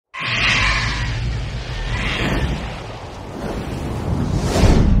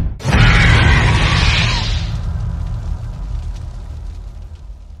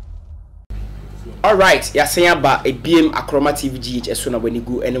All right, yasen aba ebiem Akroma TV GH so na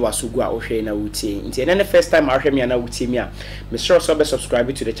wanigu ene wasugu a ohwe na wutie. Nti ene first time ahwe me na wutie me a me sure so be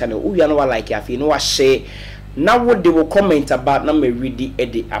subscribe to the channel. Uya no wa like afi no wa share. Now what they will comment about na me read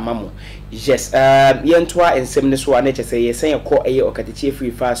edi amamo. Yes, yentoa ensem ne so na chese yesen ekọ eye Okatakyie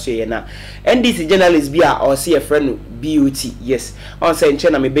free fast ye na NDC journalist bi a or see a friend B.O.T. Yes, on say nche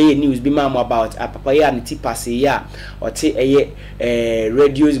na me be news bi ma about papa ya ne tipase ya or te eye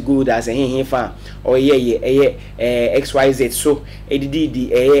radio's good as a hin fan or ye XYZ so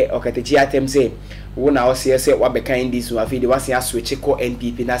edidi eye Okatakyie atem say wona o say wa be kan NDC wa fi de wase aswitch ko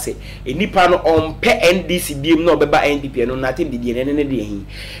NPP na say enipa no on pe NDC biem no beba NPP no na tem de ne de hin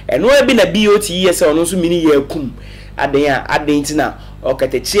eno e na B.O.T. yes ono so mini ye kum aden tina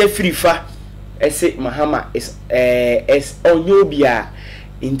Okatakyie firifa ese mahama is onyobia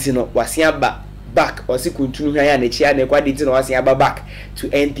intino wase aba back or si kuntunu hwan ya na chia na kwade tina wase aba back to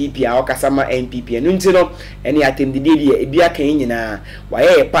NPP a okasama NPP enu ntino ene atem de de ebi aka nyina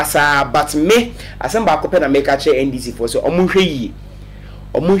waye pasa but me asamba akopɛ na make che NDC for so omunhwe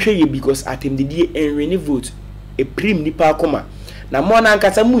yi because atem de enrene vote e prim nipa akoma na mo na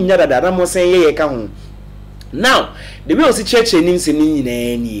nkasa munya dada na mo sen ye ka ho now the way osi church nim se ni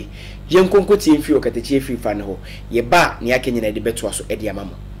nyina nie ye nkonko tie mfi Okatakyie free fan ho ye ba ne aka nyina de beto so e de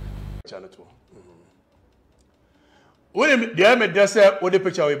amamo when the me dey say what the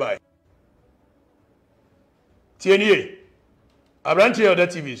picture we buy tie nie abranche other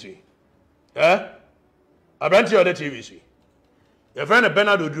TV so abranche other TV so your friend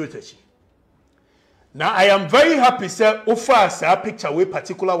Bernard Oduro. Now I am very happy sir offer a picture with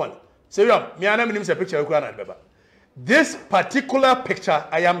particular one. Say me and me say picture we this particular picture,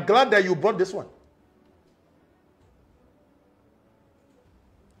 I am glad that you brought this one.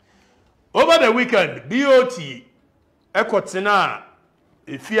 Over the weekend, B.O.T. Ekotina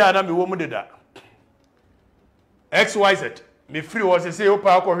if you are me woman did that. XYZ. Me free was say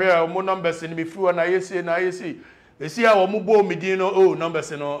opa ko here mo numbers in me free na yesi. They see how mo bo me din no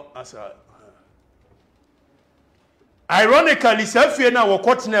numbers no asa. Ironically, Sefie na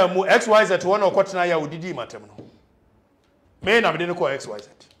wakotna mu XYZ one wakotna ya udidi matem no. Me na me dey call XYZ.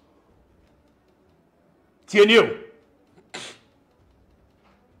 Tienio.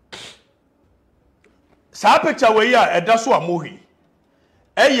 Sa picture we ya edaso amohi.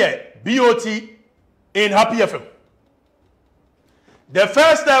 Eye B.O.T. in Happy FM. The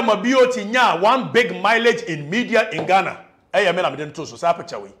first time a B.O.T. nya one big mileage in media in Ghana. Eye me na me dey to so sa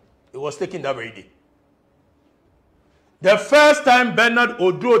picture we. It was taken that very day. The first time Bernard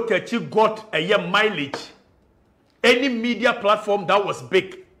Oduro got a year mileage, any media platform that was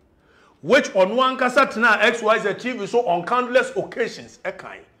big, which on one kasatna XYZ TV so on countless occasions,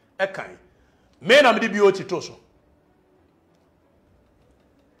 ekai. Men am the B.O.T. toso.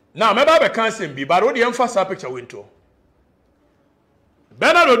 Now, maybe I can't say be, but what the emphasis picture winto.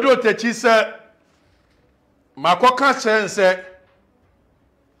 Bernard Oduro said, Makoka said,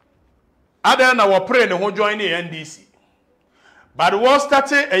 Ada na wa pray ne ho join the NDC. But what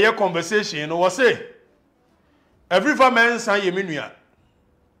started a conversation was say every man say yeminua.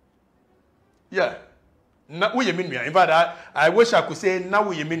 Yeah. Na we yeminua. In fact, I wish I could say now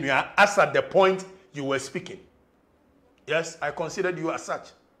we yeminua as at the point you were speaking. Yes, I considered you as such.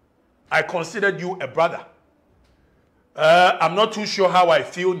 I considered you a brother. I'm not too sure how I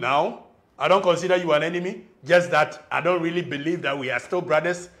feel now. I don't consider you an enemy. Just that I don't really believe that we are still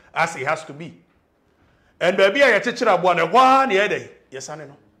brothers as it has to be. And baby, I teach you one year. Yes, I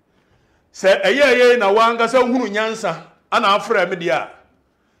know. Say a year na wanga say hunu nyansa ana afra media.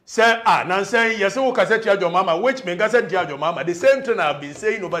 Say Nancy, yes, who can say your mama, which means say your mama. The same thing I've been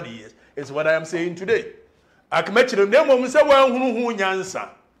saying over the years is what I am saying today. I can mention them name say well hunu nyansa.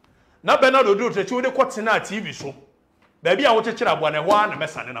 Na Bernard Oduro teach you the kwatina TV show. Baby, I want to teach you one na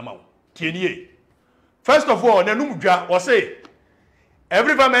mesa na mawo. Tienie. First of all, Nenumdwa was say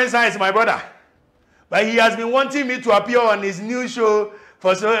every man is my brother. But he has been wanting me to appear on his new show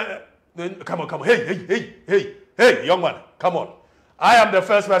for so. Come on. Hey, young man, come on. I am the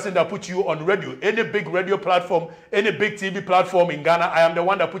first person that put you on radio. Any big radio platform, any big TV platform in Ghana, I am the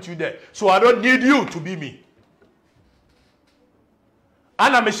one that put you there. So I don't need you to be me.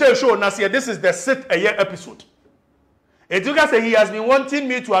 Anna Michelle show Nasia, this is the 6th year episode. Eduka say he has been wanting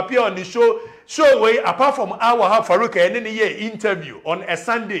me to appear on the show way apart from our Farouk and any year interview on a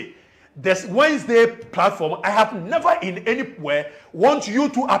Sunday. This Wednesday platform, I have never in anywhere want you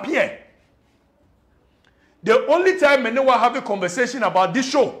to appear. The only time anyone have a conversation about this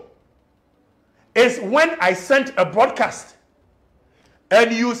show is when I sent a broadcast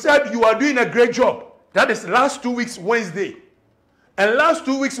and you said you are doing a great job. That is last 2 weeks Wednesday. And last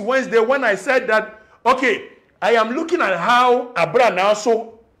 2 weeks, Wednesday, when I said that, okay, I am looking at how Abra now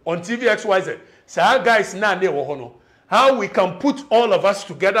so on TV XYZ. So our guys now they will how we can put all of us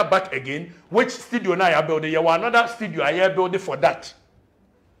together back again. Which studio now I build? You want another studio I build for that.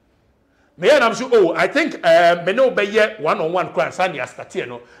 Me and I'm so I think me no be yet one-on-one class and you start here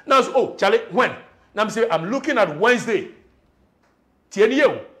no. Now so Charlie when? Now I'm looking at Wednesday.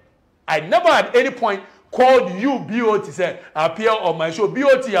 I never at any point called you B.O.T. say appear on my show.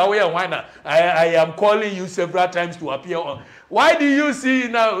 B.O.T. away why not? I am calling you several times to appear on. Why do you see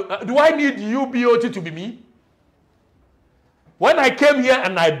now? Do I need you B.O.T. to be me? When I came here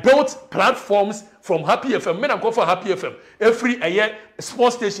and I built platforms from Happy FM, men I'm going for Happy FM. Every year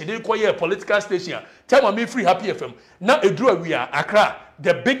sports station, they call a political station. Tell me free Happy FM. Now a draw we are Accra,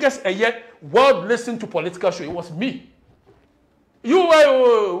 the biggest world listen to political show. It was me.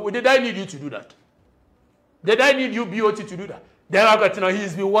 Did I need you to do that? Did I need you B.O.T. to do that? Then I got to know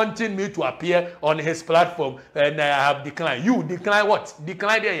he's been wanting me to appear on his platform and I have declined. You decline what?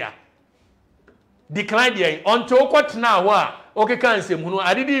 Decline there, yeah. Decline there. Until what now? Okay, can't say.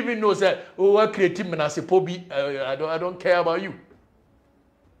 I didn't even know say what creative man as a pobi. I don't care about you.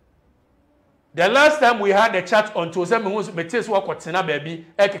 The last time we had a chat on to say me tell what kwatsena baby.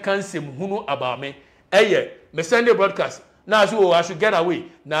 I can't say about me. Me send a broadcast. Now so I should get away.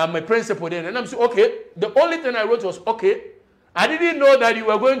 Now my principal then and I'm saying okay. The only thing I wrote was okay. I didn't know that you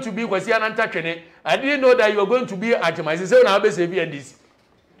were going to be Kwasian Antakene. I didn't know that you were going to be Ajimai. I said now be NDC.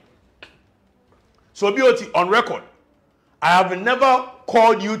 So B.O.T. on record. I have never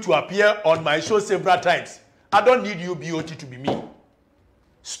called you to appear on my show several times. I don't need you B.O.T. to be me.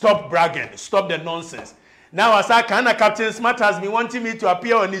 Stop bragging. Stop the nonsense. Now as I can, Captain Smart has been wanting me to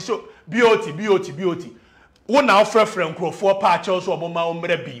appear on the show. B.O.T. B.O.T. B.O.T. Who now friend crow for patches or mama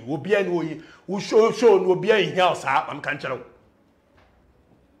umrebi will be any who show will be in house. I'm can't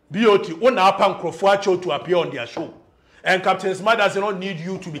B.O.T. Who now pan crow for to appear on their show. And Captain Smart does not need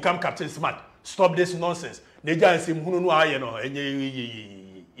you to become Captain Smart. Stop this nonsense. Now,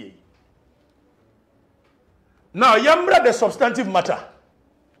 Yambra, the substantive matter.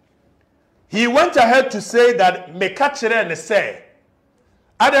 He went ahead to say that Mekachere and say,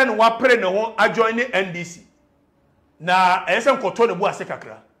 Adan wapre no adjoin NDC. Na esem koto ne bu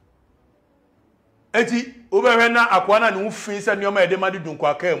asekakra. Enti obehwe akwana ne ufin se nyoma ede madi dunko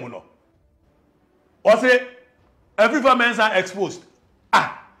aka mu no. O say every family are exposed.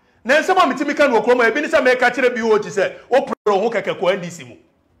 Na nsema mitimi kan okroma ebi ni se Mekachere B.O.T. say o pro ho keke ko NDC mu.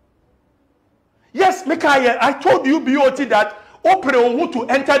 Yes, Mekaye, I told you B.O.T. that o pro ho to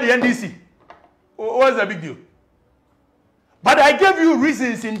enter the NDC. What's the big deal? But I gave you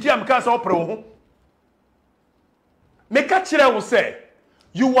reasons in Jam Casa Pro. Mekachere will say,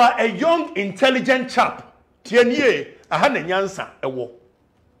 you are a young, intelligent chap. Tienye, I had an answer.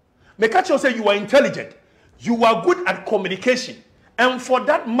 Mekachere will say, you are intelligent. You are good at communication. And for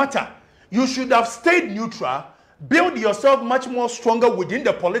that matter, you should have stayed neutral, build yourself much more stronger within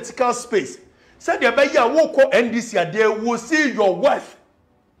the political space. Said the Baya will call NDC, they will see your worth.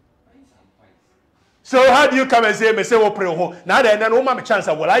 So how do you come and say, "Mese wo pray ho"? Now then, no man chance.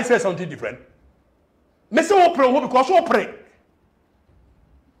 Will I say something different? Mese wo pray ho because wo pray.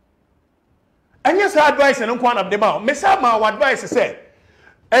 And yes, advice and one of them out. Mese ma advice say,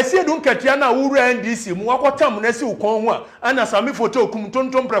 "I see don't katia na uru NDC. Mu akwata mu na si ukon ho a. Ana sami photo kum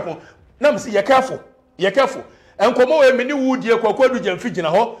tonton preko. Na mse ye careful. Ye careful. Enkomo we meni wudie kwakwadu jamfi gina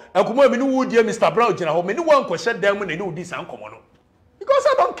ho. Enkomo we meni wudie Mr. Brown gina ho. Meni wan ko shed dem na ni udi san komo no. Because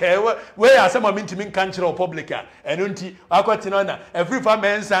I don't care where I some mean to mean country or public and unti Akwatina every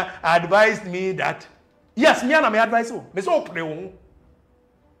family advised me that yes, me and my advice you. Me so pray.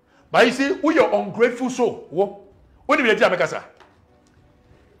 But you see, we are ungrateful soul. What do you tell me, Kasa?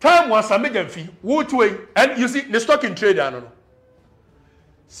 Time was a million fee, wood way, and you see the stock in trade. I don't know.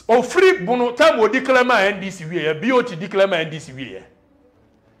 Oh, free bono time will declare my NDC way, B.O.T. declare my NDC way.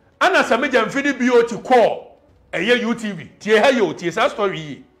 And as a million fee, B.O.T. call. Eye UTV tie ha yo tie sa story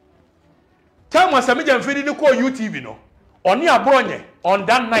yi time was me jam fidi ni call UTV no oni abronye on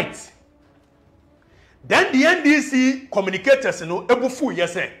that night. Then the NDC communicators no ebufu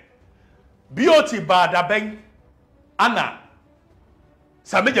yes B.O.T. bada ben ana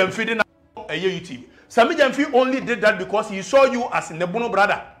Sami jam fidi na eye UTV. Sami jam fi only did that because he saw you as Nebuno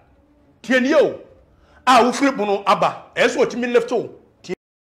brother tie ni o a wo free bono aba eso otimi left o